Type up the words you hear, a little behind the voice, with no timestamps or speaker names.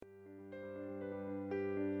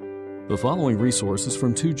The following resources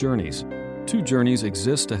from Two Journeys. Two Journeys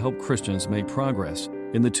exists to help Christians make progress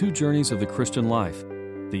in the two journeys of the Christian life,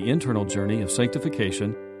 the internal journey of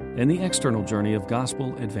sanctification and the external journey of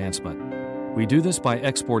gospel advancement. We do this by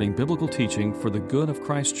exporting biblical teaching for the good of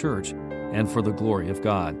Christ's church and for the glory of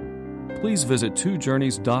God. Please visit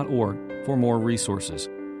twojourneys.org for more resources.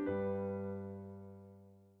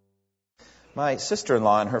 My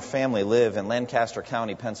sister-in-law and her family live in Lancaster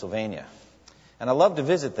County, Pennsylvania. And I love to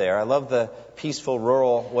visit there. I love the peaceful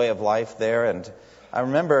rural way of life there. And I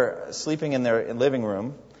remember sleeping in their living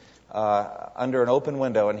room under an open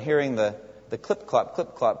window and hearing the clip-clop,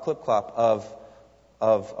 clip-clop, clip-clop of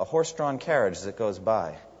a horse-drawn carriage as it goes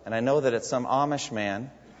by. And I know that it's some Amish man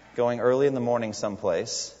going early in the morning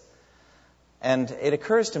someplace. And it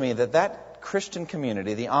occurs to me that that Christian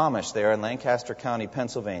community, the Amish there in Lancaster County,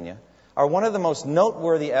 Pennsylvania, are one of the most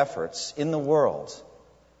noteworthy efforts in the world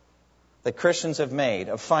that Christians have made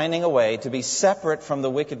of finding a way to be separate from the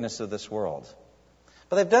wickedness of this world.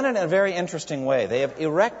 But they've done it in a very interesting way. They have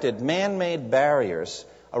erected man-made barriers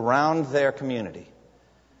around their community.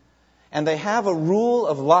 And they have a rule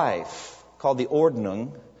of life called the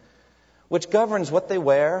Ordnung, which governs what they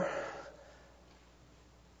wear,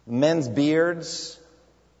 men's beards,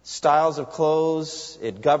 styles of clothes.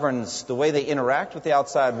 It governs the way they interact with the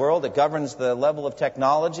outside world. It governs the level of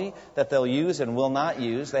technology that they'll use and will not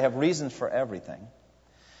use. They have reasons for everything.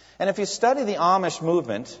 And if you study the Amish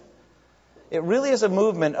movement, it really is a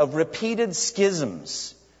movement of repeated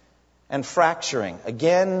schisms and fracturing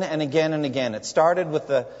again and again and again. It started with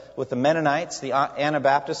the Mennonites, the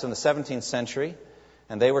Anabaptists in the 17th century.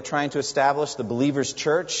 And they were trying to establish the believer's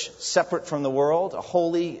church, separate from the world, a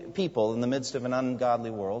holy people in the midst of an ungodly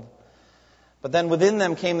world. But then within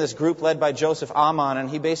them came this group led by Joseph Amon, and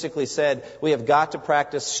he basically said, we have got to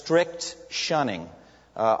practice strict shunning,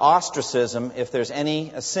 ostracism if there's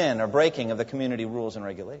any sin or breaking of the community rules and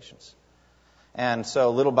regulations. And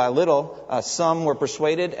so little by little, some were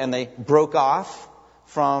persuaded and they broke off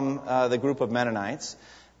from the group of Mennonites.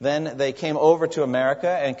 Then they came over to America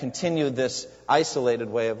and continued this isolated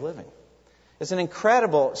way of living. It's an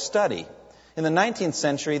incredible study. In the 19th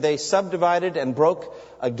century, they subdivided and broke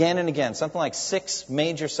again and again, something like 6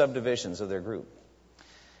 major subdivisions of their group.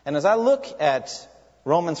 And as I look at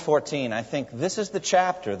Romans 14, I think this is the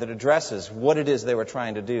chapter that addresses what it is they were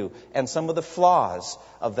trying to do and some of the flaws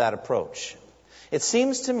of that approach. It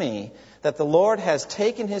seems to me that the Lord has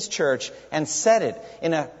taken His church and set it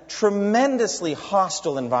in a tremendously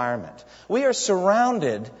hostile environment. We are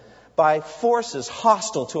surrounded by forces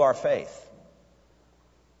hostile to our faith.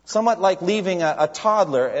 Somewhat like leaving a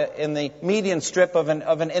toddler in the median strip of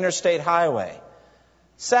an interstate highway.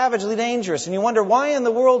 Savagely dangerous. And you wonder, why in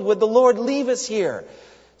the world would the Lord leave us here?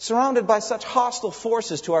 Surrounded by such hostile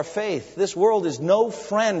forces to our faith. This world is no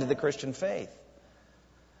friend to the Christian faith.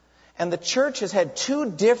 And the church has had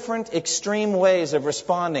 2 different extreme ways of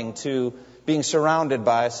responding to being surrounded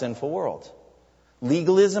by a sinful world.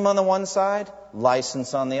 Legalism on the one side,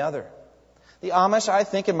 license on the other. The Amish, I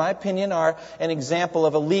think, in my opinion, are an example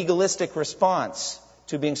of a legalistic response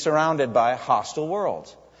to being surrounded by a hostile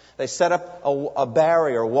world. They set up a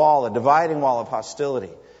barrier, wall, a dividing wall of hostility.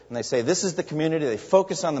 And they say, this is the community. They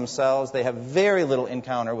focus on themselves. They have very little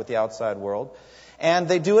encounter with the outside world. And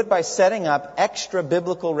they do it by setting up extra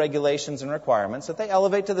biblical regulations and requirements that they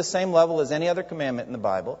elevate to the same level as any other commandment in the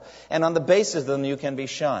Bible. And on the basis of them, you can be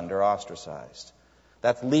shunned or ostracized.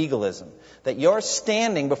 That's legalism. That your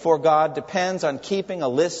standing before God depends on keeping a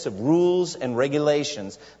list of rules and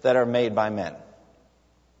regulations that are made by men.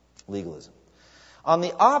 Legalism. On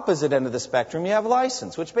the opposite end of the spectrum, you have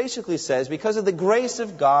license, which basically says, because of the grace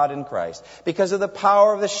of God in Christ, because of the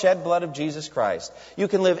power of the shed blood of Jesus Christ, you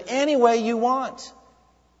can live any way you want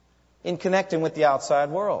in connecting with the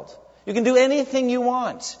outside world. You can do anything you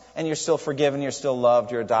want, and you're still forgiven, you're still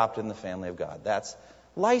loved, you're adopted in the family of God. That's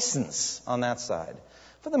license on that side.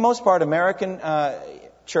 For the most part, American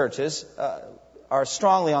churches are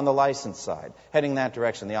strongly on the license side, heading that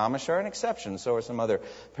direction. The Amish are an exception. So are some other,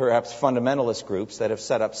 perhaps, fundamentalist groups that have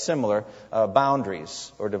set up similar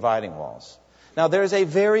boundaries or dividing walls. Now, there's a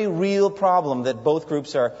very real problem that both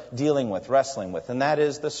groups are dealing with, wrestling with, and that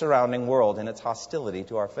is the surrounding world and its hostility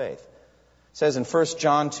to our faith. It says in 1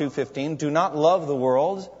 John 2:15, do not love the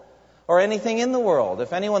world or anything in the world.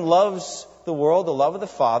 If anyone loves the world, the love of the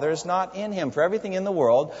Father is not in him. For everything in the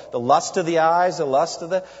world, the lust of the eyes, the lust of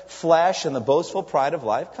the flesh, and the boastful pride of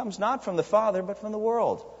life comes not from the Father, but from the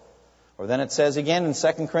world. Or then it says again in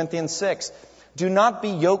 2 Corinthians 6, do not be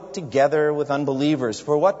yoked together with unbelievers.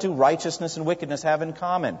 For what do righteousness and wickedness have in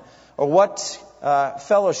common? Or what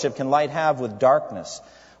fellowship can light have with darkness?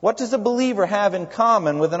 What does a believer have in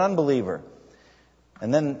common with an unbeliever?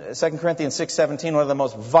 And then 2 Corinthians 6:17, one of the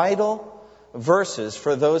most vital verses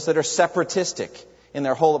for those that are separatistic in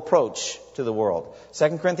their whole approach to the world.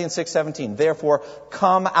 2 Corinthians 6:17, therefore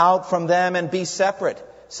come out from them and be separate,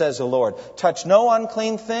 says the Lord. Touch no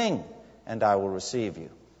unclean thing, and I will receive you.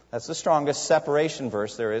 That's the strongest separation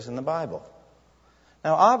verse there is in the Bible.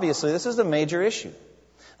 Now, obviously, this is a major issue.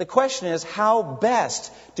 The question is, how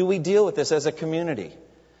best do we deal with this as a community?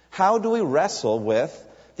 How do we wrestle with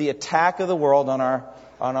the attack of the world on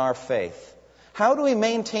our faith? How do we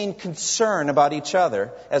maintain concern about each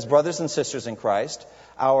other as brothers and sisters in Christ?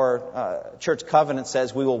 Our church covenant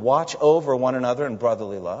says we will watch over one another in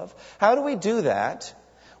brotherly love. How do we do that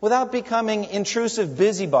without becoming intrusive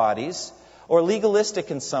busybodies or legalistic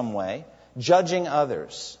in some way, judging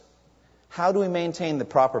others? How do we maintain the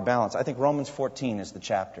proper balance? I think Romans 14 is the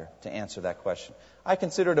chapter to answer that question. I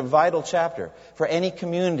consider it a vital chapter for any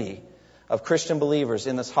community of Christian believers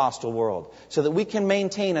in this hostile world, so that we can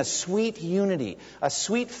maintain a sweet unity, a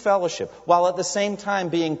sweet fellowship, while at the same time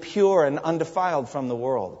being pure and undefiled from the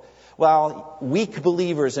world. While weak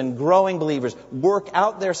believers and growing believers work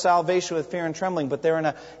out their salvation with fear and trembling, but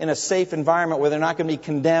they're in a safe environment where they're not going to be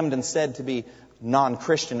condemned and said to be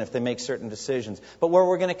non-Christian if they make certain decisions, but where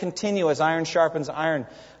we're going to continue as iron sharpens iron,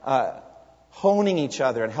 honing each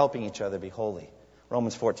other and helping each other be holy.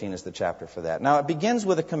 Romans 14 is the chapter for that. Now, it begins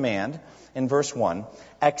with a command in verse 1.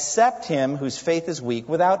 Accept him whose faith is weak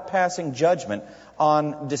without passing judgment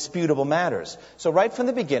on disputable matters. So right from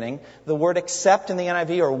the beginning, the word accept in the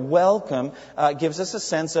NIV, or welcome, gives us a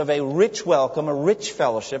sense of a rich welcome, a rich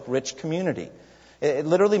fellowship, rich community. It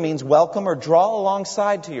literally means welcome or draw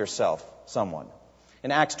alongside to yourself someone. In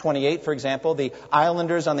Acts 28, for example, the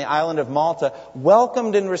islanders on the island of Malta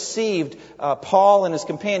welcomed and received Paul and his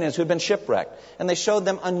companions who had been shipwrecked. And they showed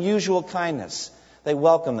them unusual kindness. They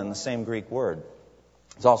welcomed them, the same Greek word.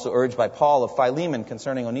 It's also urged by Paul of Philemon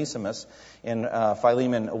concerning Onesimus in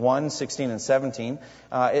Philemon 1, 16 and 17.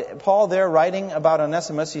 Paul there, writing about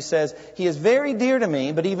Onesimus, he says, he is very dear to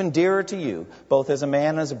me, but even dearer to you, both as a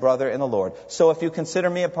man and as a brother in the Lord. So if you consider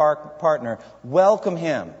me a partner, welcome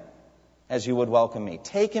him as you would welcome me.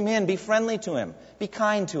 Take him in, be friendly to him, be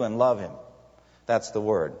kind to him, love him. That's the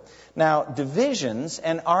word. Now, divisions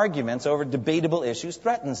and arguments over debatable issues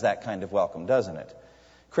threatens that kind of welcome, doesn't it?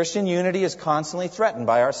 Christian unity is constantly threatened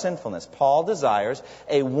by our sinfulness. Paul desires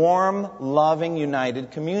a warm, loving,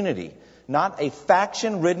 united community, not a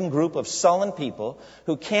faction-ridden group of sullen people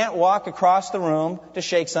who can't walk across the room to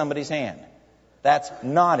shake somebody's hand. That's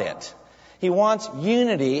not it. He wants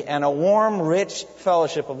unity and a warm, rich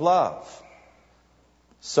fellowship of love.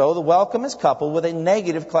 So the welcome is coupled with a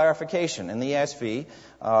negative clarification. In the ESV,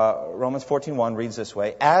 Romans 14:1 reads this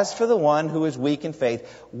way, as for the one who is weak in faith,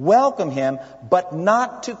 welcome him, but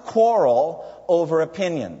not to quarrel over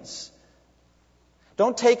opinions.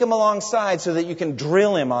 Don't take him alongside so that you can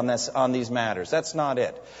drill him on these matters. That's not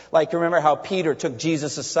it. Like, remember how Peter took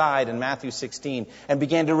Jesus aside in Matthew 16 and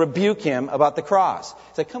began to rebuke him about the cross. He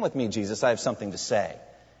said, come with me, Jesus, I have something to say.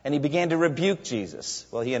 And he began to rebuke Jesus.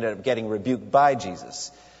 Well, he ended up getting rebuked by Jesus.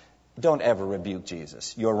 Don't ever rebuke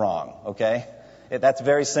Jesus. You're wrong, okay? That's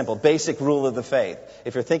very simple. Basic rule of the faith.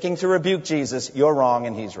 If you're thinking to rebuke Jesus, you're wrong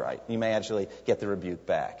and he's right. You may actually get the rebuke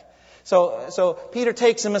back. So Peter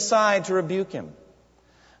takes him aside to rebuke him.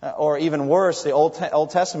 Or even worse, the Old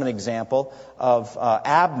Testament example of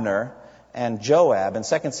Abner and Joab. In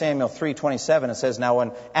 2 Samuel 3:27, it says, now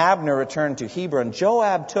when Abner returned to Hebron,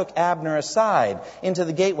 Joab took Abner aside into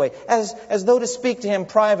the gateway, as though to speak to him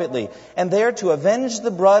privately. And there, to avenge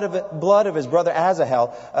the blood of his brother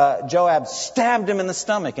Asahel, Joab stabbed him in the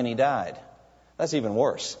stomach and he died. That's even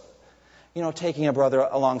worse. Taking a brother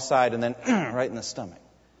alongside and then right in the stomach.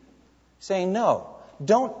 Saying, no,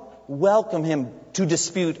 don't welcome him to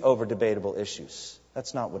dispute over debatable issues.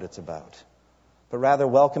 That's not what it's about. But rather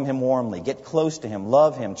welcome him warmly, get close to him,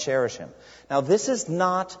 love him, cherish him. Now, this is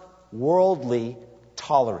not worldly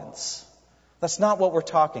tolerance. That's not what we're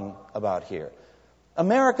talking about here.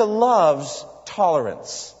 America loves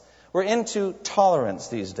tolerance. We're into tolerance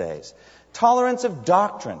these days. Tolerance of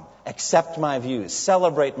doctrine. Accept my views,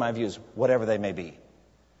 celebrate my views, whatever they may be.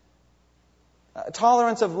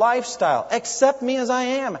 Tolerance of lifestyle. Accept me as I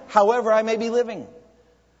am, however I may be living.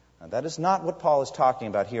 Now, that is not what Paul is talking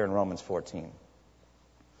about here in Romans 14.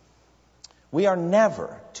 We are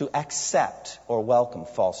never to accept or welcome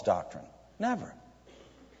false doctrine. Never.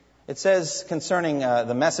 It says concerning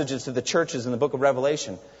the messages to the churches in the book of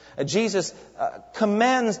Revelation, Jesus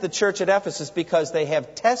commends the church at Ephesus because they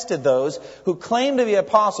have tested those who claim to be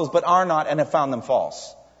apostles but are not and have found them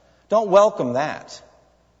false. Don't welcome that.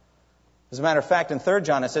 As a matter of fact, in 3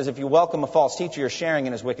 John it says, if you welcome a false teacher, you're sharing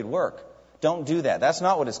in his wicked work. Don't do that. That's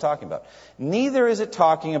not what it's talking about. Neither is it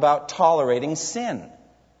talking about tolerating sin.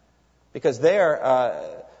 Because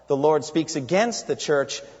there, the Lord speaks against the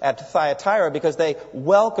church at Thyatira because they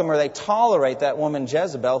welcome or they tolerate that woman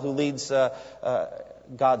Jezebel who leads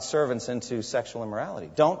God's servants into sexual immorality.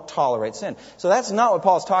 Don't tolerate sin. So that's not what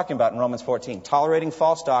Paul's talking about in Romans 14, tolerating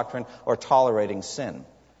false doctrine or tolerating sin.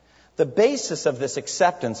 The basis of this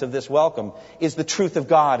acceptance, of this welcome, is the truth of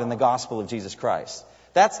God and the gospel of Jesus Christ.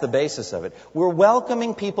 That's the basis of it. We're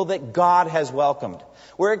welcoming people that God has welcomed.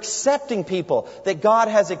 We're accepting people that God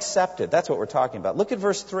has accepted. That's what we're talking about. Look at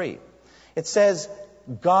verse 3. It says,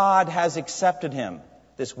 God has accepted him,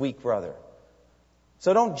 this weak brother.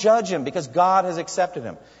 So don't judge him because God has accepted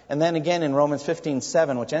him. And then again in Romans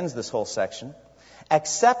 15:7, which ends this whole section,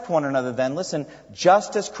 accept one another then, listen,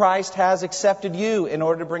 just as Christ has accepted you in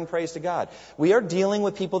order to bring praise to God. We are dealing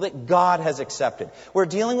with people that God has accepted. We're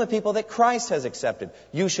dealing with people that Christ has accepted.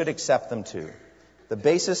 You should accept them too. The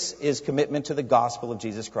basis is commitment to the gospel of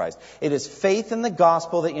Jesus Christ. It is faith in the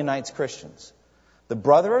gospel that unites Christians. The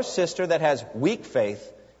brother or sister that has weak faith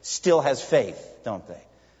still has faith, don't they?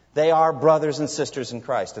 They are brothers and sisters in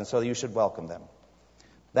Christ, and so you should welcome them.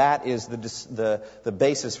 That is the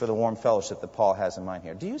basis for the warm fellowship that Paul has in mind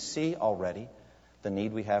here. Do you see already the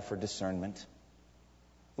need we have for discernment?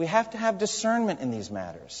 We have to have discernment in these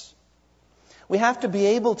matters. We have to be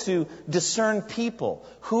able to discern people,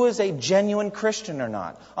 who is a genuine Christian or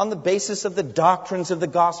not, on the basis of the doctrines of the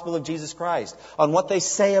gospel of Jesus Christ, on what they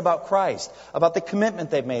say about Christ, about the commitment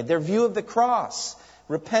they've made, their view of the cross,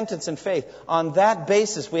 repentance and faith. On that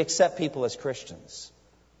basis, we accept people as Christians.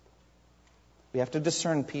 We have to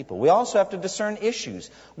discern people. We also have to discern issues.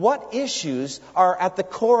 What issues are at the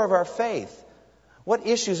core of our faith? What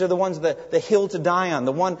issues are the ones, the hill to die on,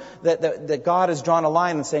 the one that God has drawn a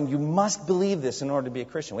line and saying, you must believe this in order to be a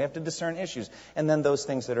Christian? We have to discern issues. And then those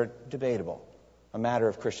things that are debatable, a matter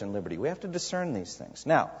of Christian liberty. We have to discern these things.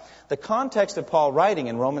 Now, the context of Paul writing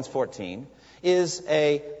in Romans 14 is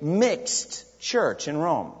a mixed church in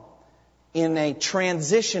Rome, in a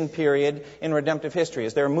transition period in redemptive history.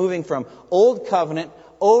 As they're moving from Old Covenant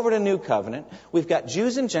over to New Covenant, we've got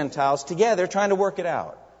Jews and Gentiles together trying to work it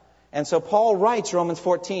out. And so Paul writes Romans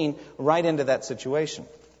 14 right into that situation.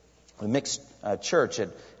 The mixed church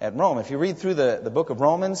at Rome. If you read through the book of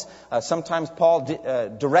Romans, sometimes Paul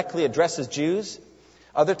directly addresses Jews.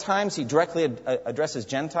 Other times he directly addresses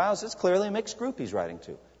Gentiles. It's clearly a mixed group he's writing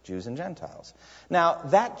to. Jews and Gentiles. Now,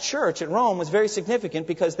 that church at Rome was very significant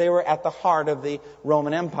because they were at the heart of the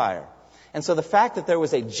Roman Empire. And so the fact that there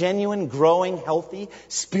was a genuine, growing, healthy,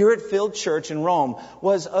 Spirit-filled church in Rome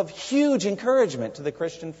was of huge encouragement to the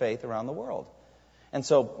Christian faith around the world. And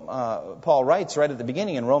so Paul writes right at the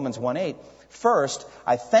beginning in Romans 1:8, first,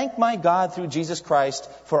 I thank my God through Jesus Christ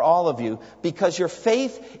for all of you because your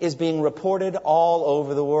faith is being reported all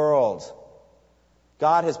over the world.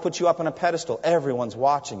 God has put you up on a pedestal. Everyone's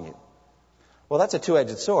watching you. Well, that's a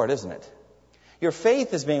two-edged sword, isn't it? Your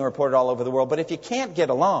faith is being reported all over the world, but if you can't get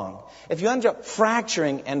along, if you end up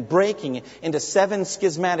fracturing and breaking into 7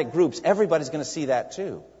 schismatic groups, everybody's going to see that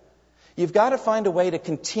too. You've got to find a way to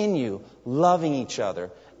continue loving each other,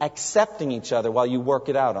 accepting each other while you work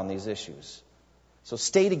it out on these issues. So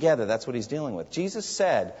stay together. That's what he's dealing with. Jesus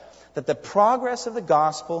said that the progress of the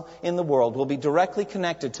gospel in the world will be directly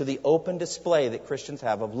connected to the open display that Christians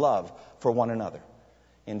have of love for one another.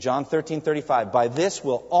 In John 13:35, by this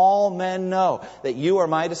will all men know that you are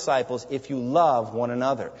my disciples if you love one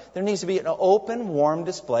another. There needs to be an open, warm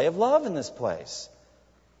display of love in this place.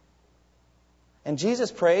 And Jesus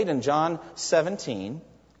prayed in John 17,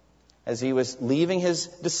 as he was leaving his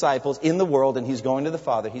disciples in the world and he's going to the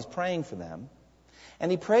Father, he's praying for them. And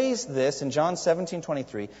he prays this in John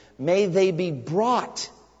 17:23, may they be brought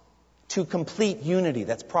to complete unity.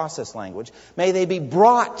 That's process language. May they be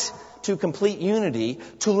brought to complete unity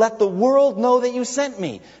to let the world know that you sent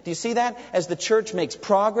me. Do you see that? As the church makes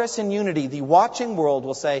progress in unity, the watching world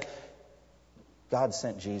will say, God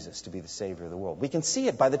sent Jesus to be the Savior of the world. We can see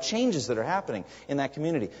it by the changes that are happening in that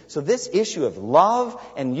community. So this issue of love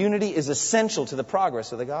and unity is essential to the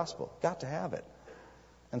progress of the gospel. Got to have it.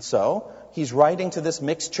 And so, he's writing to this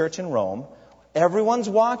mixed church in Rome. Everyone's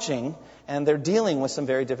watching, And they're dealing with some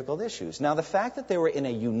very difficult issues. Now, the fact that they were in a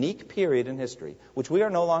unique period in history, which we are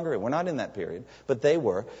no longer in, we're not in that period, but they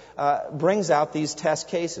were, brings out these test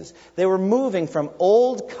cases. They were moving from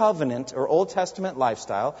Old Covenant or Old Testament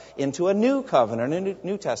lifestyle into a New Covenant, a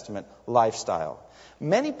New Testament lifestyle.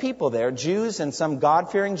 Many people there, Jews and some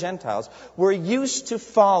God-fearing Gentiles, were used to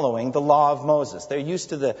following the law of Moses. They're used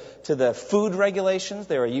to the food regulations.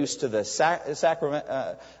 They were used to the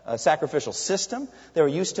sacrificial system. They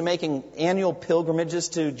were used to making annual pilgrimages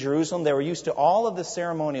to Jerusalem. They were used to all of the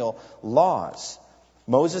ceremonial laws.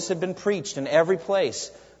 Moses had been preached in every place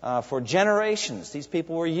for generations. These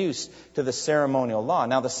people were used to the ceremonial law.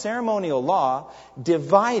 Now, the ceremonial law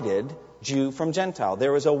divided Jew from Gentile.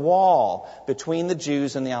 There was a wall between the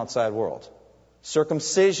Jews and the outside world.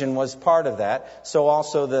 Circumcision was part of that, so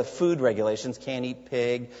also the food regulations, can't eat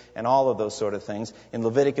pig, and all of those sort of things. In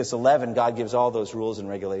Leviticus 11, God gives all those rules and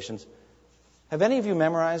regulations. Have any of you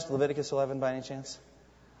memorized Leviticus 11 by any chance?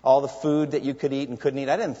 All the food that you could eat and couldn't eat?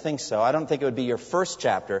 I didn't think so. I don't think it would be your first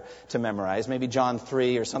chapter to memorize. Maybe John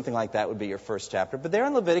 3 or something like that would be your first chapter. But there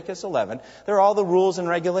in Leviticus 11, there are all the rules and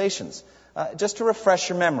regulations. Just to refresh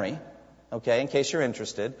your memory, okay, in case you're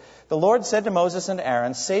interested, the Lord said to Moses and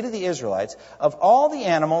Aaron, "Say to the Israelites, of all the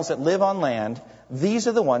animals that live on land, these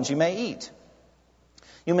are the ones you may eat.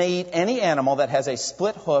 You may eat any animal that has a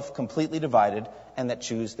split hoof completely divided and that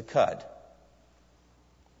chews the cud.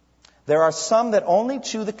 There are some that only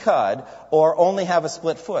chew the cud or only have a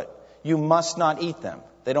split foot. You must not eat them.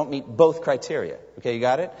 They don't meet both criteria." Okay, you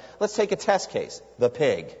got it? Let's take a test case. The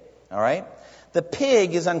pig. All right? The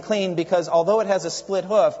pig is unclean because although it has a split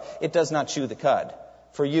hoof, it does not chew the cud.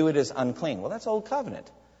 For you it is unclean. Well, that's Old Covenant.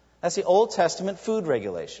 That's the Old Testament food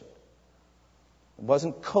regulation. It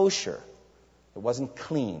wasn't kosher. It wasn't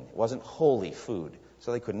clean. It wasn't holy food.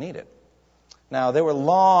 So they couldn't eat it. Now, there were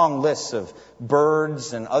long lists of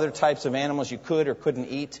birds and other types of animals you could or couldn't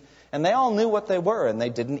eat. And they all knew what they were, and they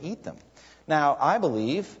didn't eat them. Now, I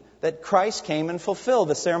believe that Christ came and fulfilled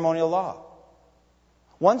the ceremonial law.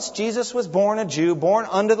 Once Jesus was born a Jew, born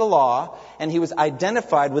under the law, and he was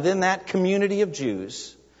identified within that community of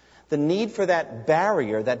Jews, the need for that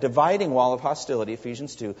barrier, that dividing wall of hostility,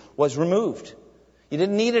 Ephesians 2, was removed. You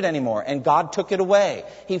didn't need it anymore, and God took it away.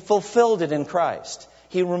 He fulfilled it in Christ.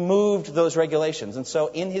 He removed those regulations. And so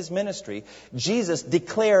in his ministry, Jesus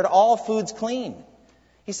declared all foods clean.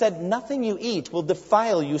 He said, nothing you eat will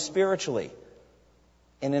defile you spiritually.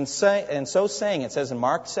 And in so saying, it says in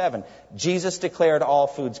Mark 7, Jesus declared all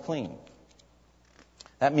foods clean.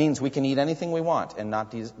 That means we can eat anything we want and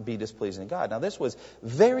not be displeasing to God. Now, this was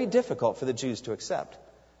very difficult for the Jews to accept.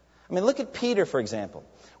 I mean, look at Peter, for example.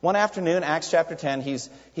 One afternoon, Acts chapter 10,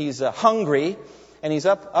 he's hungry, and he's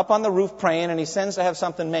up on the roof praying, and he sends to have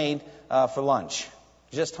something made for lunch.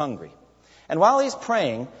 Just hungry. And while he's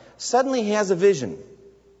praying, suddenly he has a vision.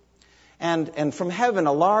 And from heaven,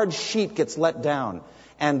 a large sheet gets let down.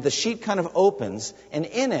 And the sheet kind of opens, and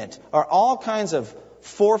in it are all kinds of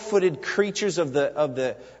four-footed creatures of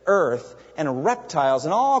the earth and reptiles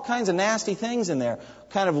and all kinds of nasty things in there,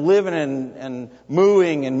 kind of living and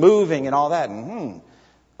mooing and moving and all that, and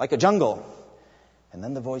like a jungle. And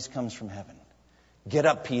then the voice comes from heaven. "Get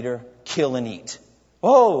up, Peter, kill and eat."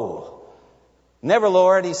 "Oh, never,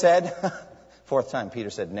 Lord," he said. Fourth time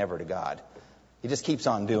Peter said never to God. He just keeps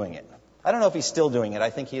on doing it. I don't know if he's still doing it.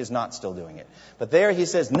 I think he is not still doing it. But there he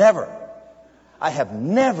says, never. I have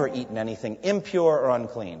never eaten anything impure or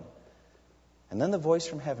unclean. And then the voice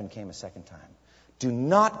from heaven came a second time. "Do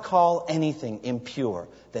not call anything impure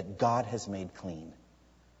that God has made clean."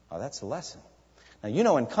 Oh, that's a lesson. Now, you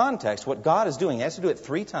know in context what God is doing. He has to do it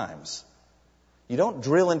 3 times. You don't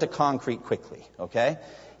drill into concrete quickly, okay?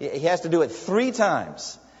 He has to do it 3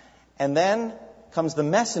 times. And then comes the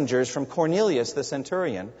messengers from Cornelius, the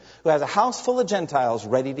centurion, who has a house full of Gentiles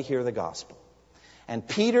ready to hear the gospel. And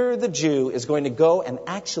Peter, the Jew, is going to go and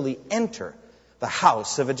actually enter the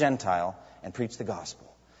house of a Gentile and preach the gospel.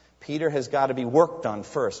 Peter has got to be worked on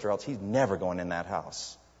first, or else he's never going in that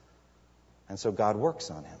house. And so God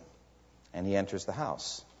works on him, and he enters the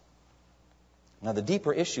house. Now, the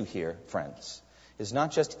deeper issue here, friends, is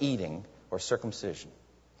not just eating or circumcision.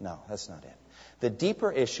 No, that's not it. The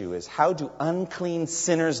deeper issue is, how do unclean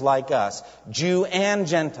sinners like us, Jew and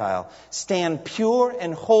Gentile, stand pure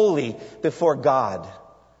and holy before God?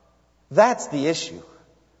 That's the issue.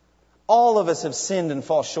 All of us have sinned and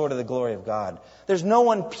fall short of the glory of God. There's no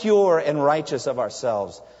one pure and righteous of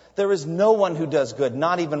ourselves. There is no one who does good,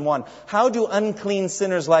 not even one. How do unclean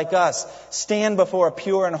sinners like us stand before a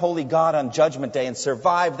pure and holy God on Judgment Day and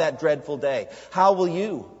survive that dreadful day? How will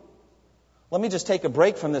you? Let me just take a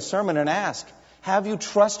break from this sermon and ask, Have you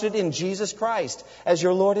trusted in Jesus Christ as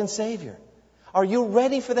your Lord and Savior? Are you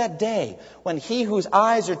ready for that day when He whose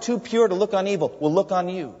eyes are too pure to look on evil will look on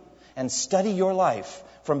you and study your life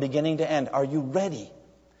from beginning to end? Are you ready?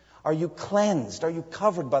 Are you cleansed? Are you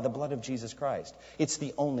covered by the blood of Jesus Christ? It's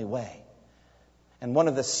the only way. And one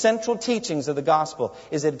of the central teachings of the gospel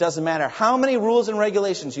is that it doesn't matter how many rules and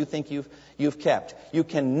regulations you think you've kept. You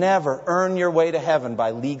can never earn your way to heaven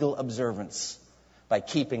by legal observance, by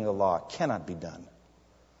keeping the law. It cannot be done.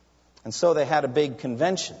 And so they had a big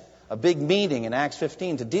convention, a big meeting in Acts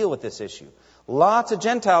 15 to deal with this issue. Lots of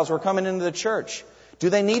Gentiles were coming into the church.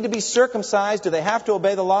 Do they need to be circumcised? Do they have to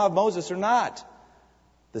obey the law of Moses or not?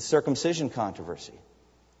 The circumcision controversy.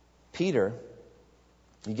 Peter,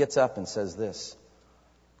 he gets up and says this: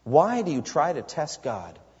 why do you try to test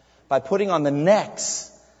God by putting on the necks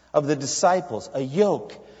of the disciples a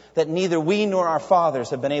yoke that neither we nor our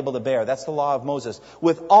fathers have been able to bear? That's the law of Moses,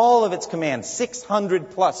 with all of its commands,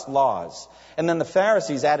 600 plus laws. And then the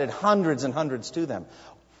Pharisees added hundreds and hundreds to them.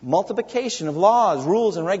 Multiplication of laws,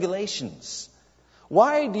 rules, and regulations.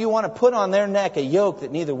 Why do you want to put on their neck a yoke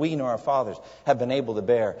that neither we nor our fathers have been able to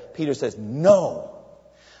bear? Peter says, no.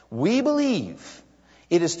 We believe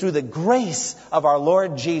it is through the grace of our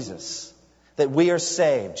Lord Jesus that we are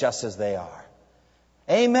saved just as they are.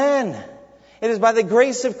 Amen. It is by the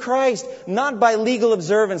grace of Christ, not by legal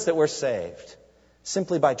observance, that we're saved.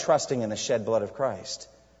 Simply by trusting in the shed blood of Christ.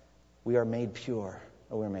 We are made pure,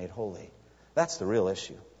 or we're made holy. That's the real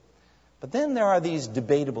issue. But then there are these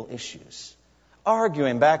debatable issues,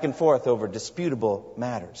 arguing back and forth over disputable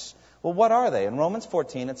matters. Well, what are they? In Romans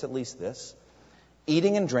 14, it's at least this: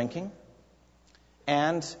 eating and drinking,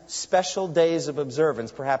 and special days of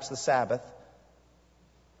observance, perhaps the Sabbath.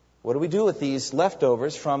 What do we do with these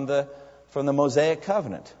leftovers from the Mosaic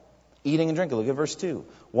covenant? Eating and drinking. Look at verse 2.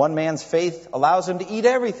 One man's faith allows him to eat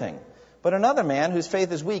everything, but another man whose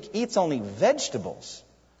faith is weak eats only vegetables.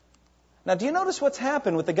 Now, do you notice what's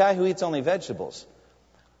happened with the guy who eats only vegetables?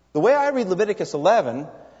 The way I read Leviticus 11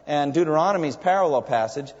 and Deuteronomy's parallel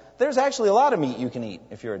passage, there's actually a lot of meat you can eat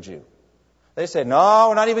if you're a Jew. They say, no,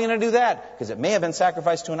 we're not even going to do that, because it may have been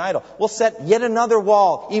sacrificed to an idol. We'll set yet another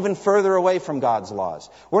wall even further away from God's laws.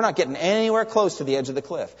 We're not getting anywhere close to the edge of the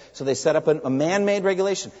cliff. So they set up a man-made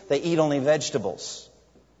regulation. They eat only vegetables.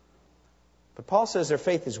 But Paul says their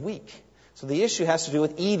faith is weak. So the issue has to do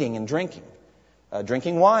with eating and drinking.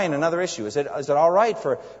 Drinking wine, another issue. Is it all right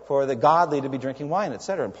for the godly to be drinking wine,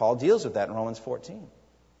 etc.? And Paul deals with that in Romans 14.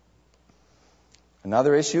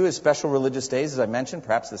 Another issue is special religious days, as I mentioned,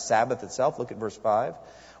 perhaps the Sabbath itself. Look at verse 5.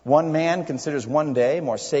 One man considers one day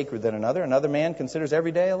more sacred than another. Another man considers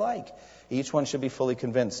every day alike. Each one should be fully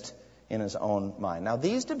convinced in his own mind. Now,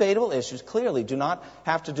 these debatable issues clearly do not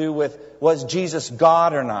have to do with, was Jesus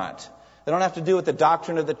God or not? They don't have to do with the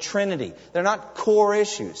doctrine of the Trinity. They're not core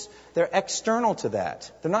issues. They're external to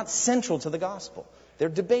that. They're not central to the gospel. They're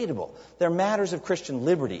debatable. They're matters of Christian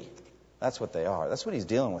liberty. That's what they are. That's what he's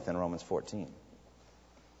dealing with in Romans 14.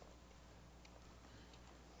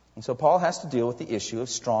 And so Paul has to deal with the issue of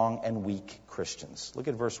strong and weak Christians. Look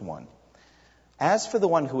at verse 1. As for the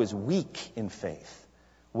one who is weak in faith,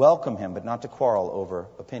 welcome him, but not to quarrel over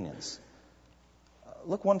opinions.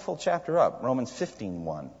 Look one full chapter up, Romans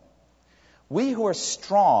 15:1. We who are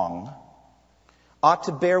strong ought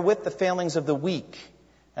to bear with the failings of the weak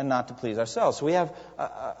and not to please ourselves. So we have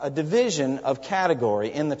a division of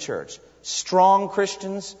category in the church. Strong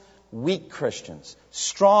Christians, weak Christians.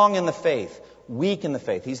 Strong in the faith, weak in the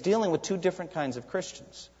faith. He's dealing with two different kinds of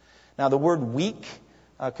Christians. Now, the word weak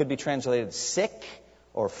could be translated sick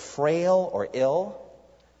or frail or ill.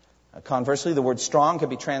 Conversely, the word strong could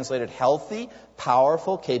be translated healthy,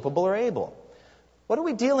 powerful, capable, or able. What are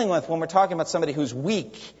we dealing with when we're talking about somebody who's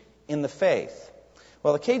weak in the faith?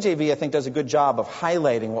 Well, the KJV, I think, does a good job of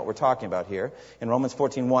highlighting what we're talking about here. In Romans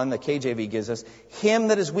 14:1, the KJV gives us, him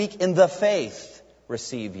that is weak in the faith,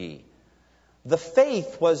 receive ye. The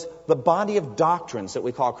faith was the body of doctrines that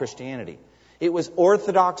we call Christianity. It was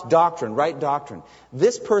orthodox doctrine, right doctrine.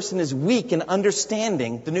 This person is weak in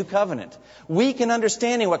understanding the new covenant. Weak in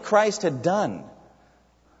understanding what Christ had done.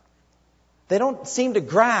 They don't seem to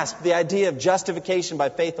grasp the idea of justification by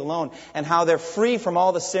faith alone and how they're free from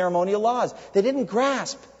all the ceremonial laws. They didn't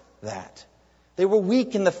grasp that. They were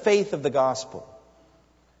weak in the faith of the gospel.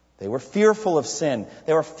 They were fearful of sin.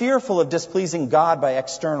 They were fearful of displeasing God by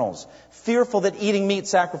externals. Fearful that eating meat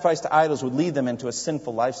sacrificed to idols would lead them into a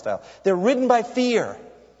sinful lifestyle. They're ridden by fear.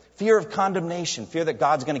 Fear of condemnation. Fear that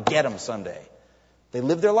God's going to get them someday. They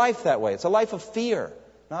live their life that way. It's a life of fear,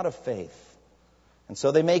 not of faith. And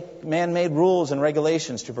so they make man-made rules and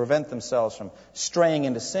regulations to prevent themselves from straying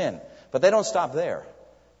into sin. But they don't stop there.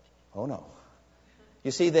 Oh no.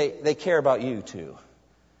 You see, they care about you too.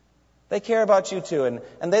 They care about you too,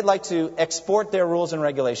 and they'd like to export their rules and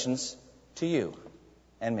regulations to you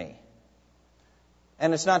and me.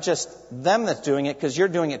 And it's not just them that's doing it, because you're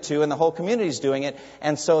doing it too, and the whole community's doing it.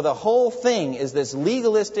 And so the whole thing is this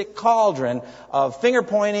legalistic cauldron of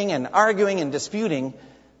finger-pointing and arguing and disputing.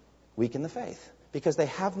 Weaken the faith, because they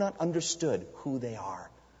have not understood who they are.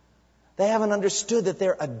 They haven't understood that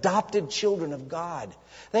they're adopted children of God.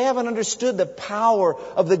 They haven't understood the power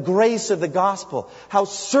of the grace of the gospel, how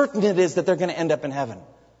certain it is that they're going to end up in heaven.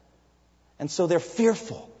 And so they're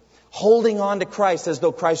fearful, holding on to Christ as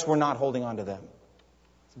though Christ were not holding on to them.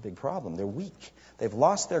 It's a big problem. They're weak. They've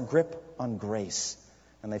lost their grip on grace.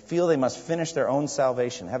 And they feel they must finish their own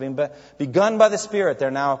salvation. Having begun by the Spirit,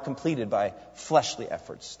 they're now completed by fleshly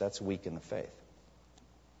efforts. That's weak in the faith.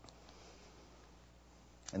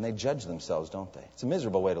 And they judge themselves, don't they? It's a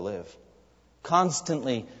miserable way to live.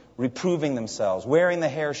 Constantly reproving themselves, wearing the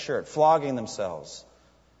hair shirt, flogging themselves.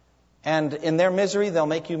 And in their misery, they'll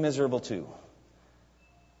make you miserable too.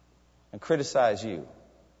 And criticize you,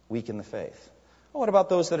 weak in the faith. Well, what about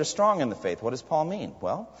those that are strong in the faith? What does Paul mean?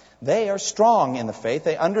 Well, they are strong in the faith.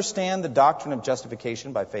 They understand the doctrine of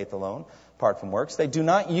justification by faith alone, apart from works. They do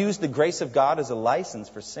not use the grace of God as a license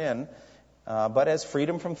for sin, but as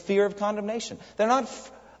freedom from fear of condemnation. They're not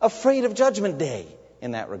afraid of judgment day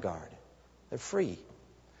in that regard. They're free.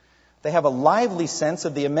 They have a lively sense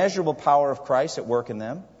of the immeasurable power of Christ at work in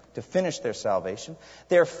them to finish their salvation.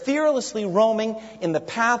 They're fearlessly roaming in the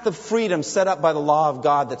path of freedom set up by the law of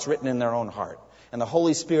God that's written in their own heart. And the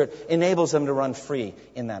Holy Spirit enables them to run free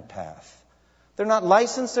in that path. They're not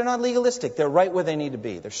licensed, they're not legalistic. They're right where they need to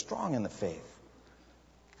be. They're strong in the faith.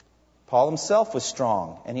 Paul himself was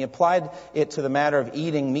strong, and he applied it to the matter of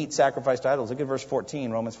eating meat sacrificed to idols. Look at verse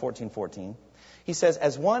 14, Romans 14:14. He says,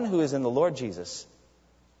 as one who is in the Lord Jesus,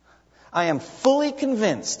 I am fully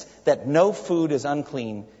convinced that no food is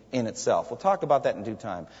unclean in itself. We'll talk about that in due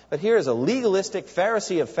time. But here is a legalistic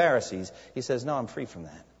Pharisee of Pharisees. He says, no, I'm free from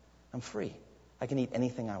that. I'm free. I can eat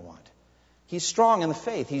anything I want. He's strong in the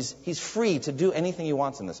faith. He's free to do anything he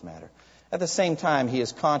wants in this matter. At the same time, he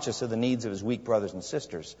is conscious of the needs of his weak brothers and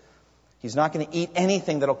sisters. He's not going to eat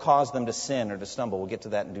anything that will cause them to sin or to stumble. We'll get to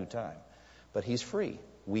that in due time. But he's free,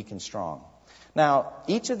 weak and strong. Now,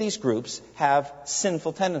 each of these groups have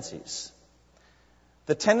sinful tendencies.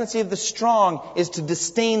 The tendency of the strong is to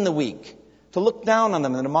disdain the weak, to look down on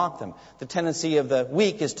them and to mock them. The tendency of the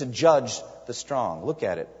weak is to judge the strong. Look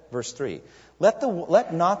at it, verse 3.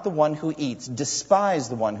 Let not the one who eats despise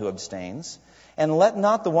the one who abstains, and let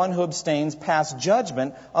not the one who abstains pass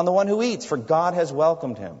judgment on the one who eats, for God has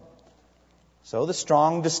welcomed him. So the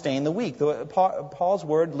strong disdain the weak. Paul's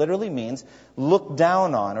word literally means look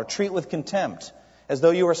down on or treat with contempt, as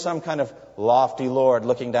though you were some kind of lofty lord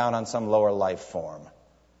looking down on some lower life form.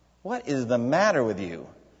 What is the matter with you?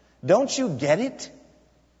 Don't you get it?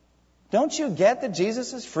 Don't you get that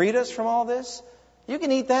Jesus has freed us from all this? You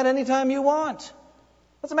can eat that anytime you want.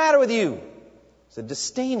 What's the matter with you? It's a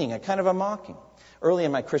disdaining, a kind of a mocking. Early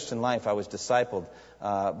in my Christian life, I was discipled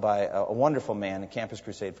by a wonderful man at Campus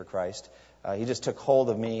Crusade for Christ. He just took hold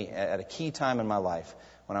of me at a key time in my life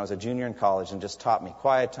when I was a junior in college and just taught me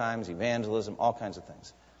quiet times, evangelism, all kinds of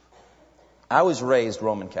things. I was raised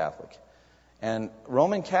Roman Catholic, and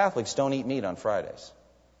Roman Catholics don't eat meat on Fridays.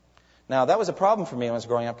 Now, that was a problem for me when I was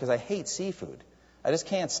growing up because I hate seafood. I just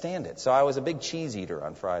can't stand it. So I was a big cheese eater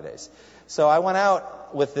on Fridays. So I went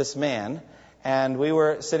out with this man, and we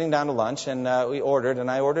were sitting down to lunch, and I ordered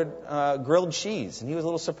grilled cheese, and he was a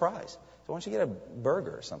little surprised. So why don't you get a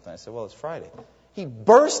burger or something? I said, well, it's Friday. He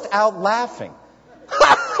burst out laughing.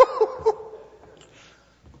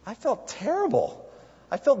 I felt terrible.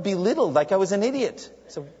 I felt belittled, like I was an idiot.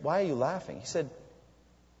 I said, why are you laughing? He said,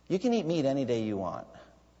 you can eat meat any day you want.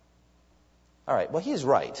 All right, well, he's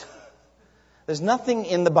right. There's nothing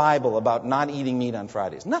in the Bible about not eating meat on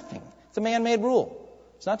Fridays. Nothing. It's a man-made rule.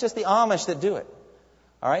 It's not just the Amish that do it.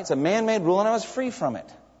 All right, it's a man-made rule, and I was free from it.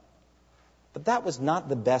 But that was not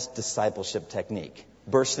the best discipleship technique.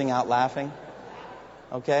 Bursting out laughing.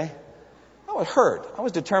 Okay? That would hurt. I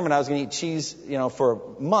was determined I was going to eat cheese, for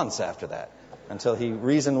months after that, until he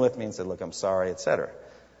reasoned with me and said, look, I'm sorry, etc.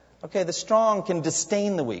 Okay, the strong can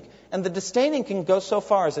disdain the weak. And the disdaining can go so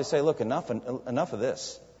far as they say, look, enough of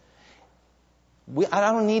this. I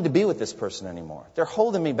don't need to be with this person anymore. They're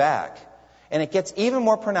holding me back. And it gets even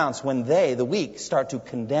more pronounced when they, the weak, start to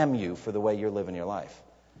condemn you for the way you're living your life.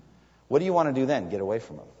 What do you want to do then? Get away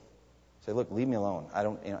from them. Say, look, leave me alone.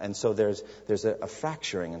 And so there's a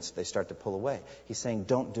fracturing, and they start to pull away. He's saying,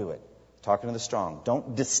 don't do it. Talking to the strong.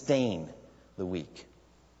 Don't disdain the weak.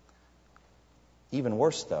 Even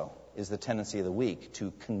worse, though, is the tendency of the weak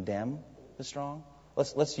to condemn the strong.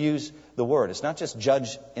 Let's use the word. It's not just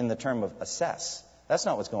judge in the term of assess. That's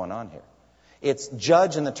not what's going on here. It's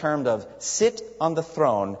judge in the term of sit on the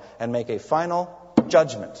throne and make a final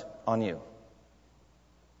judgment on you.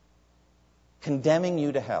 Condemning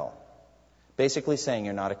you to hell. Basically saying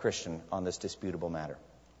you're not a Christian on this disputable matter.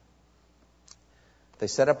 They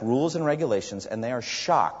set up rules and regulations, and they are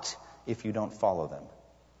shocked if you don't follow them.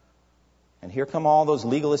 And here come all those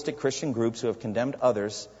legalistic Christian groups who have condemned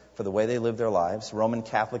others for the way they live their lives. Roman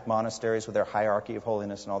Catholic monasteries with their hierarchy of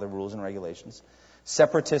holiness and all their rules and regulations.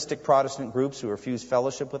 Separatistic Protestant groups who refuse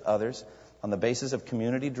fellowship with others on the basis of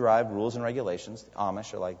community-derived rules and regulations. The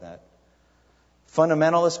Amish are like that.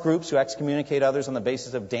 Fundamentalist groups who excommunicate others on the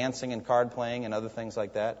basis of dancing and card playing and other things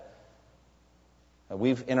like that.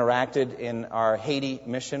 We've interacted in our Haiti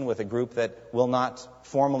mission with a group that will not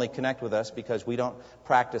formally connect with us because we don't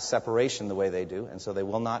practice separation the way they do, and so they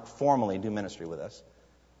will not formally do ministry with us.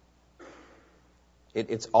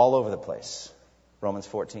 It's all over the place, Romans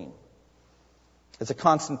 14. It's a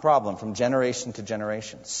constant problem from generation to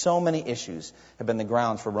generation. So many issues have been the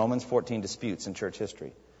grounds for Romans 14 disputes in church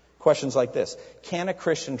history. Questions like this. Can a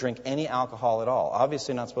Christian drink any alcohol at all?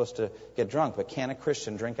 Obviously not supposed to get drunk, but can a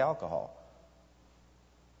Christian drink alcohol?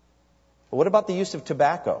 But what about the use of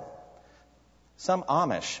tobacco? Some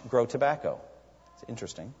Amish grow tobacco. It's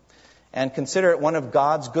interesting. And consider it one of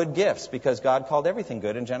God's good gifts because God called everything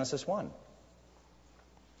good in Genesis 1.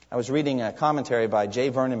 I was reading a commentary by J.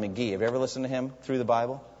 Vernon McGee. Have you ever listened to him through the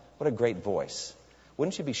Bible? What a great voice.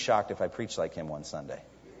 Wouldn't you be shocked if I preached like him one Sunday?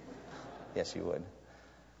 Yes, you would.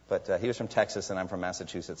 But he was from Texas and I'm from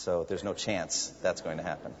Massachusetts, so there's no chance that's going to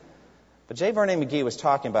happen. But J. Vernon McGee was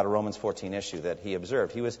talking about a Romans 14 issue that he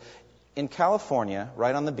observed. He was in California,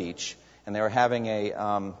 right on the beach, and they were having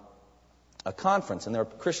a conference, and there were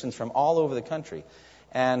Christians from all over the country.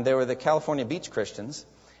 And there were the California beach Christians,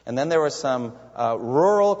 and then there were some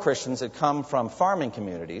rural Christians that come from farming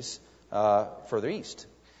communities further east.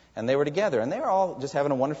 And they were together, and they were all just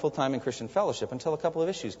having a wonderful time in Christian fellowship until a couple of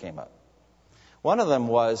issues came up. One of them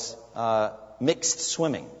was mixed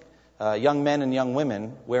swimming, young men and young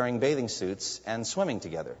women wearing bathing suits and swimming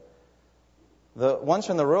together. The ones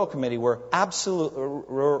from the rural community were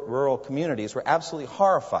rural communities were absolutely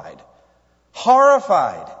horrified.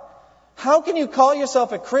 Horrified! How can you call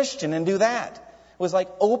yourself a Christian and do that? It was like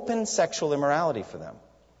open sexual immorality for them.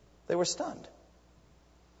 They were stunned.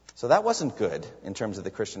 So that wasn't good in terms of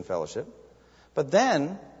the Christian fellowship. But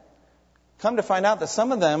then, come to find out that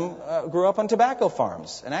some of them grew up on tobacco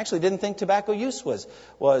farms and actually didn't think tobacco use there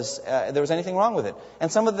was anything wrong with it.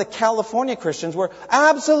 And some of the California Christians were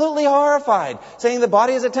absolutely horrified, saying the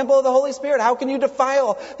body is a temple of the Holy Spirit. How can you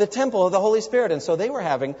defile the temple of the Holy Spirit? And so they were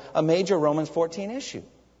having a major Romans 14 issue.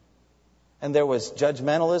 And there was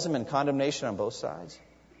judgmentalism and condemnation on both sides.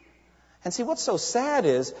 And see, what's so sad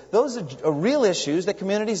is those are real issues that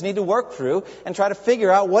communities need to work through and try to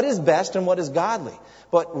figure out what is best and what is godly.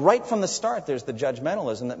 But right from the start, there's the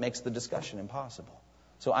judgmentalism that makes the discussion impossible.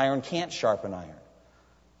 So iron can't sharpen iron.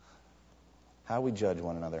 How we judge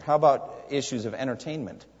one another. How about issues of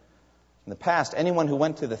entertainment? In the past, anyone who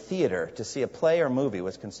went to the theater to see a play or movie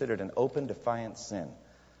was considered an open, defiant sin.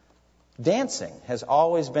 Dancing has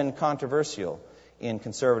always been controversial in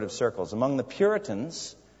conservative circles. Among the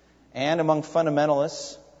Puritans and among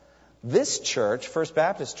fundamentalists, this church, First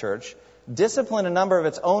Baptist Church, disciplined a number of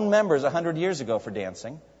its own members 100 years ago for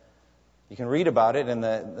dancing. You can read about it in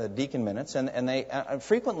the deacon minutes. And they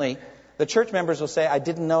frequently, the church members will say, I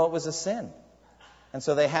didn't know it was a sin. And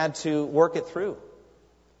so they had to work it through.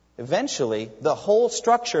 Eventually, the whole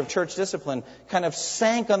structure of church discipline kind of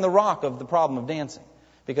sank on the rock of the problem of dancing.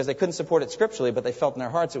 Because they couldn't support it scripturally, but they felt in their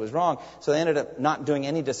hearts it was wrong. So they ended up not doing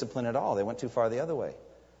any discipline at all. They went too far the other way.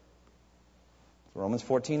 The Romans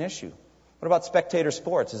 14 issue. What about spectator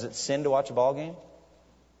sports? Is it sin to watch a ball game?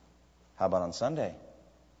 How about on Sunday?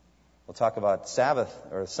 We'll talk about Sabbath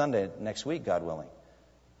or Sunday next week, God willing.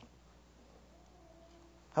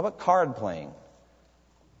 How about card playing?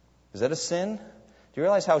 Is that a sin? Do you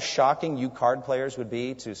realize how shocking you card players would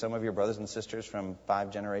be to some of your brothers and sisters from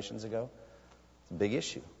 5 generations ago? It's a big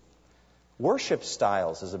issue. Worship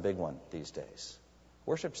styles is a big one these days.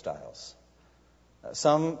 Worship styles.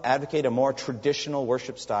 Some advocate a more traditional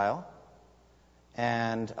worship style,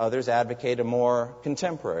 and others advocate a more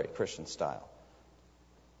contemporary Christian style.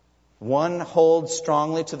 One holds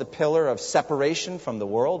strongly to the pillar of separation from the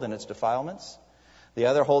world and its defilements. The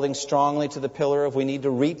other holding strongly to the pillar of we need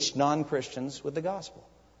to reach non-Christians with the gospel.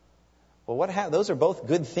 Well, those are both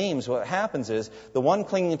good themes. What happens is the one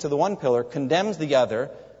clinging to the one pillar condemns the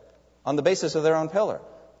other on the basis of their own pillar,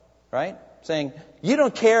 right? saying, you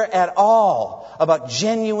don't care at all about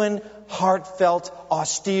genuine, heartfelt,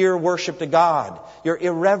 austere worship to God. You're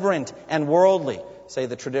irreverent and worldly, say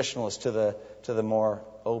the traditionalists to the more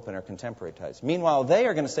open or contemporary types. Meanwhile, they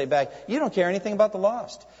are going to say back, you don't care anything about the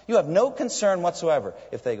lost. You have no concern whatsoever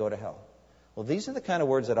if they go to hell. Well, these are the kind of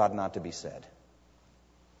words that ought not to be said.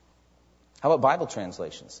 How about Bible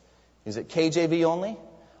translations? Is it KJV only?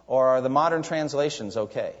 Or are the modern translations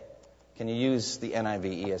okay? Can you use the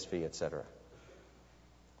NIV, ESV, etc.?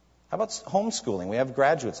 How about homeschooling? We have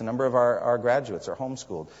graduates. A number of our graduates are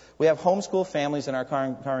homeschooled. We have homeschool families in our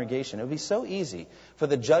congregation. It would be so easy for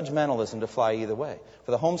the judgmentalism to fly either way.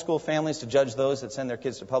 For the homeschool families to judge those that send their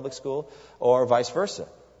kids to public school, or vice versa.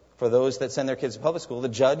 For those that send their kids to public school to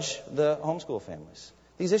judge the homeschool families.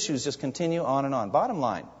 These issues just continue on and on. Bottom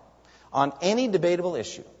line, on any debatable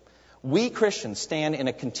issue, we Christians stand in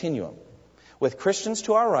a continuum with Christians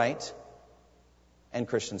to our right and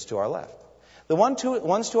Christians to our left. The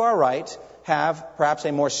ones to our right have perhaps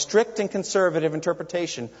a more strict and conservative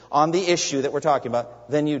interpretation on the issue that we're talking about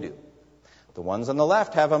than you do. The ones on the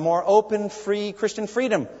left have a more open, free, Christian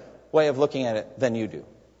freedom way of looking at it than you do.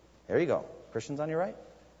 There you go. Christians on your right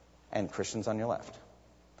and Christians on your left.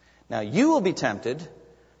 Now, you will be tempted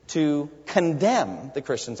to condemn the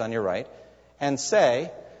Christians on your right and say,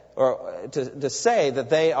 or to say that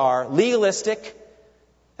they are legalistic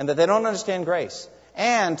and that they don't understand grace.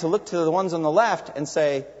 And to look to the ones on the left and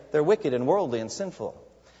say they're wicked and worldly and sinful.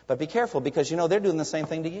 But be careful, because you know they're doing the same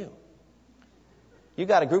thing to you. You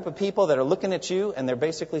got a group of people that are looking at you and they're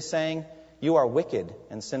basically saying you are wicked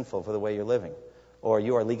and sinful for the way you're living. Or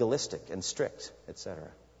you are legalistic and strict, etc.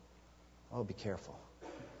 Oh, be careful.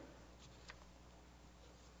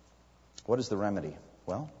 What is the remedy?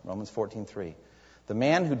 Well, Romans 14:3. The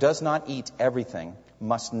man who does not eat everything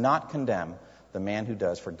must not condemn the man who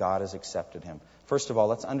does, for God has accepted him. First of all,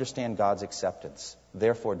 let's understand God's acceptance.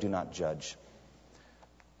 Therefore, do not judge.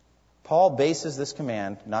 Paul bases this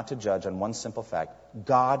command not to judge on one simple fact.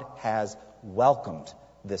 God has welcomed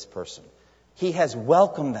this person. He has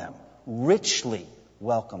welcomed them, richly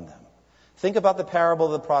welcomed them. Think about the parable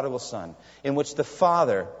of the prodigal son, in which the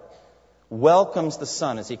father welcomes the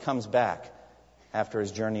son as he comes back after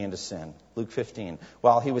his journey into sin. Luke 15.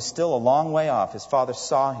 While he was still a long way off, his father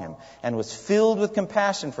saw him and was filled with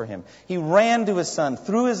compassion for him. He ran to his son,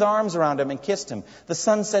 threw his arms around him, and kissed him. The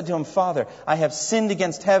son said to him, Father, I have sinned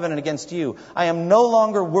against heaven and against you. I am no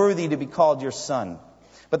longer worthy to be called your son.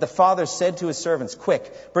 But the father said to his servants,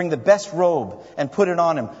 Quick, bring the best robe and put it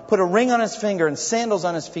on him. Put a ring on his finger and sandals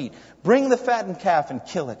on his feet. Bring the fattened calf and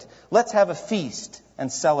kill it. Let's have a feast and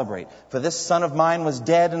celebrate. For this son of mine was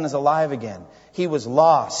dead and is alive again. He was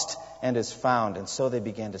lost and is found. And so they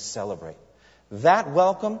began to celebrate. That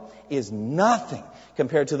welcome is nothing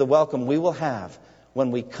compared to the welcome we will have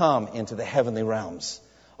when we come into the heavenly realms.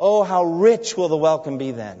 Oh, how rich will the welcome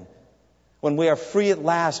be then, when we are free at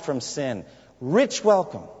last from sin. Rich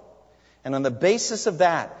welcome. And on the basis of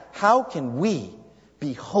that, how can we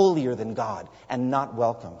be holier than God and not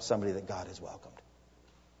welcome somebody that God has welcomed?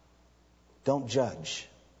 Don't judge.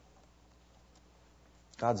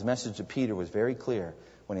 God's message to Peter was very clear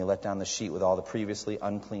when he let down the sheet with all the previously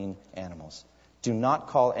unclean animals. Do not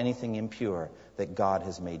call anything impure that God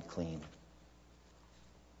has made clean.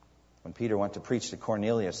 When Peter went to preach to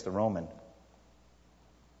Cornelius the Roman,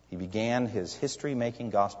 he began his history-making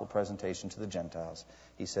gospel presentation to the Gentiles.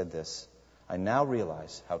 He said this, I now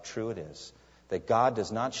realize how true it is that God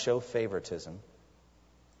does not show favoritism,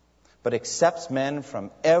 but accepts men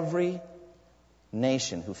from every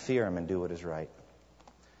nation who fear him and do what is right.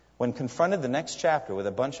 When confronted the next chapter with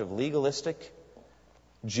a bunch of legalistic,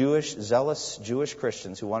 zealous Jewish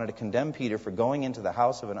Christians who wanted to condemn Peter for going into the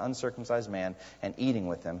house of an uncircumcised man and eating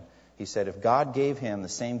with him, he said, if God gave him the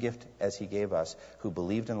same gift as he gave us, who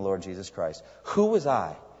believed in the Lord Jesus Christ, who was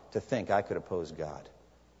I to think I could oppose God?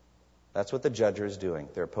 That's what the judger is doing.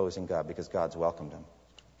 They're opposing God because God's welcomed him.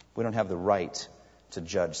 We don't have the right to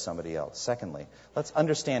judge somebody else. Secondly, let's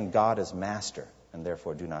understand God as master, and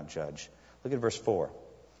therefore do not judge. Look at verse 4.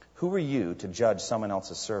 Who are you to judge someone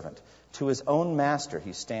else's servant? To his own master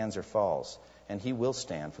he stands or falls, and he will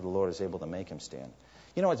stand, for the Lord is able to make him stand.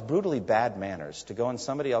 You know, it's brutally bad manners to go in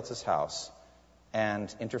somebody else's house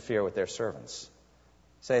and interfere with their servants.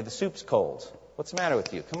 Say, the soup's cold. What's the matter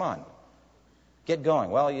with you? Come on. Get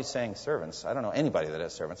going. Well, you're saying servants. I don't know anybody that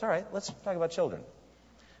has servants. All right, let's talk about children.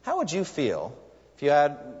 How would you feel if you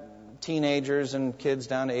had teenagers and kids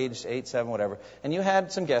down to age 8, 7, whatever, and you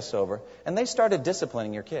had some guests over, and they started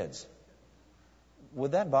disciplining your kids?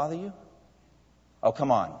 Would that bother you? Oh,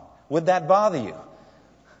 come on. Would that bother you?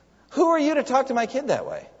 Who are you to talk to my kid that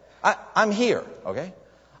way? I'm here, okay?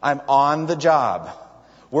 I'm on the job.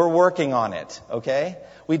 We're working on it, okay?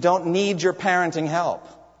 We don't need your parenting help.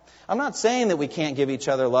 I'm not saying that we can't give each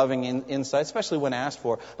other loving insight, especially when asked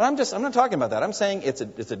for. But I'm not talking about that. I'm saying it's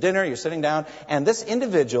a dinner, you're sitting down, and this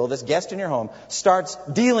individual, this guest in your home, starts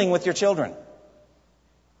dealing with your children.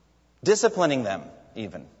 Disciplining them,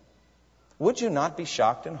 even. Would you not be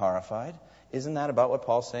shocked and horrified? Isn't that about what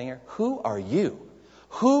Paul's saying here? Who are you?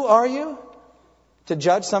 Who are you to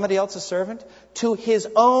judge somebody else's servant? To his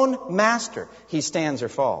own master he stands or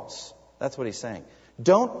falls. That's what he's saying.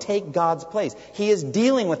 Don't take God's place. He is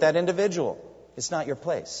dealing with that individual. It's not your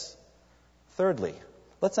place. Thirdly,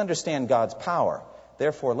 let's understand God's power.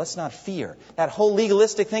 Therefore, let's not fear. That whole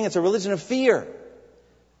legalistic thing, it's a religion of fear.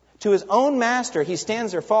 To his own master he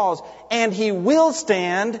stands or falls, and he will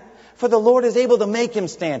stand, for the Lord is able to make him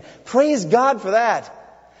stand. Praise God for that.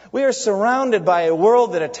 We are surrounded by a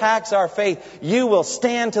world that attacks our faith. You will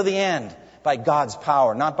stand to the end by God's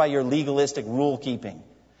power, not by your legalistic rule keeping.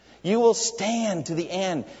 You will stand to the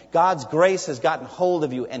end. God's grace has gotten hold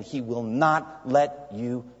of you, and he will not let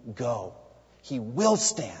you go. He will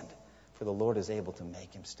stand, for the Lord is able to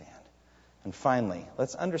make him stand. And finally,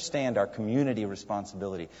 let's understand our community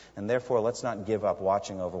responsibility, and therefore let's not give up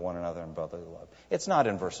watching over one another in brotherly love. It's not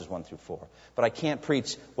in verses 1 through 4, but I can't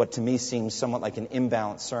preach what to me seems somewhat like an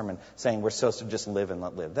imbalanced sermon saying we're supposed to just live and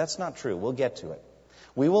let live. That's not true. We'll get to it.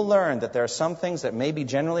 We will learn that there are some things that may be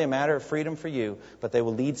generally a matter of freedom for you, but they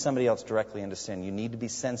will lead somebody else directly into sin. You need to be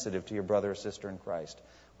sensitive to your brother or sister in Christ.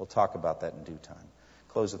 We'll talk about that in due time.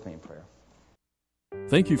 Close with me in prayer.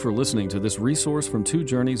 Thank you for listening to this resource from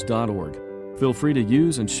twojourneys.org. Feel free to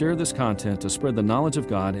use and share this content to spread the knowledge of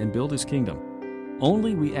God and build His kingdom.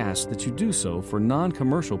 Only we ask that you do so for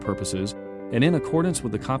non-commercial purposes and in accordance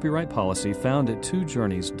with the copyright policy found at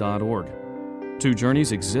twojourneys.org. Two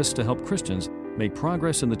Journeys exists to help Christians make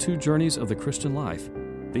progress in the two journeys of the Christian life,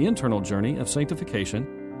 the internal journey of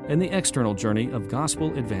sanctification and the external journey of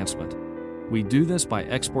gospel advancement. We do this by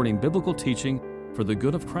exporting biblical teaching for the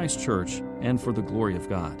good of Christ's church and for the glory of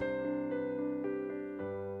God.